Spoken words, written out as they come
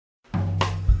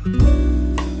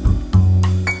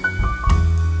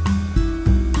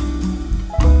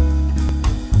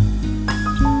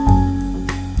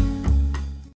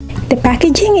The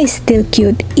packaging is still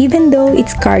cute even though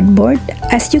it's cardboard.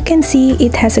 As you can see,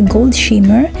 it has a gold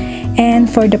shimmer, and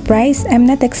for the price, I'm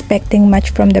not expecting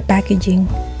much from the packaging.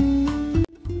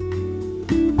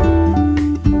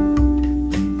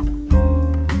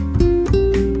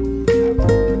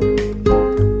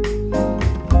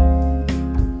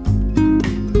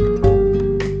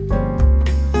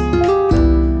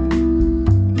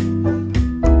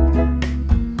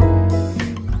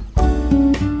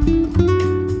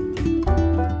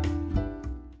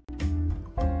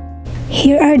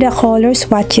 Here are the color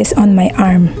swatches on my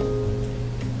arm.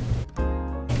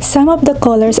 Some of the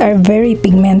colors are very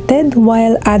pigmented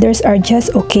while others are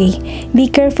just okay. Be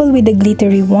careful with the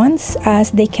glittery ones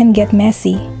as they can get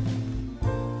messy.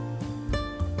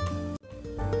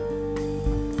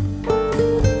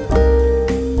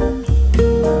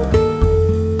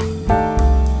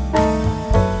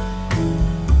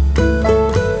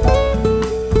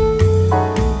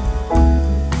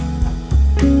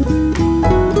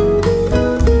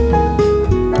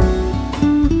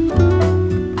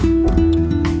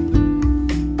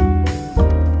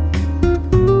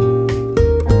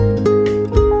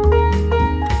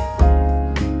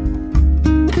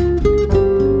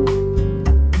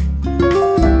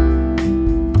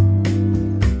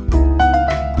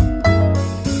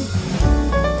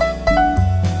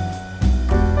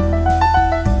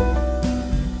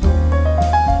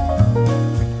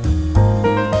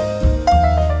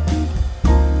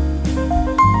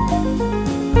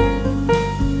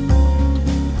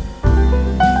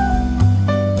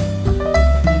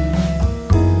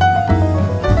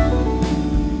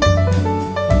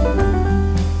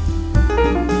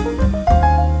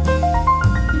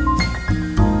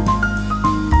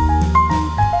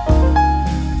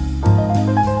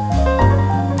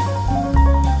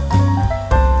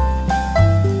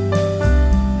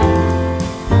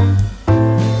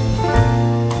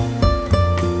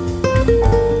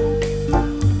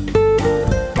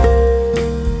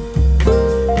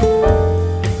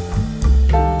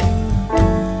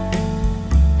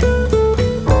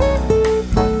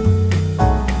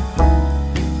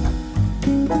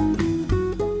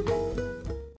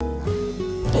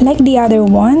 Like the other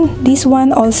one, this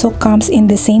one also comes in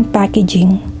the same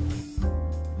packaging.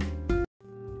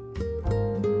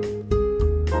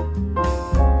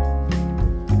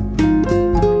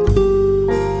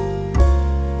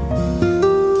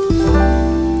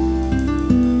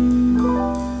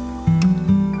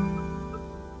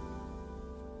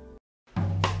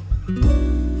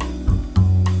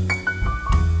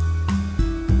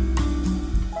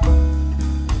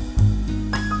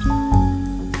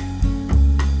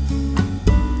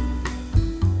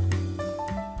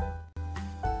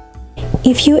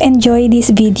 If you enjoy this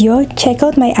video, check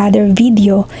out my other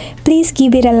video. Please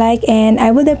give it a like, and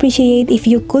I would appreciate if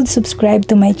you could subscribe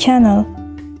to my channel.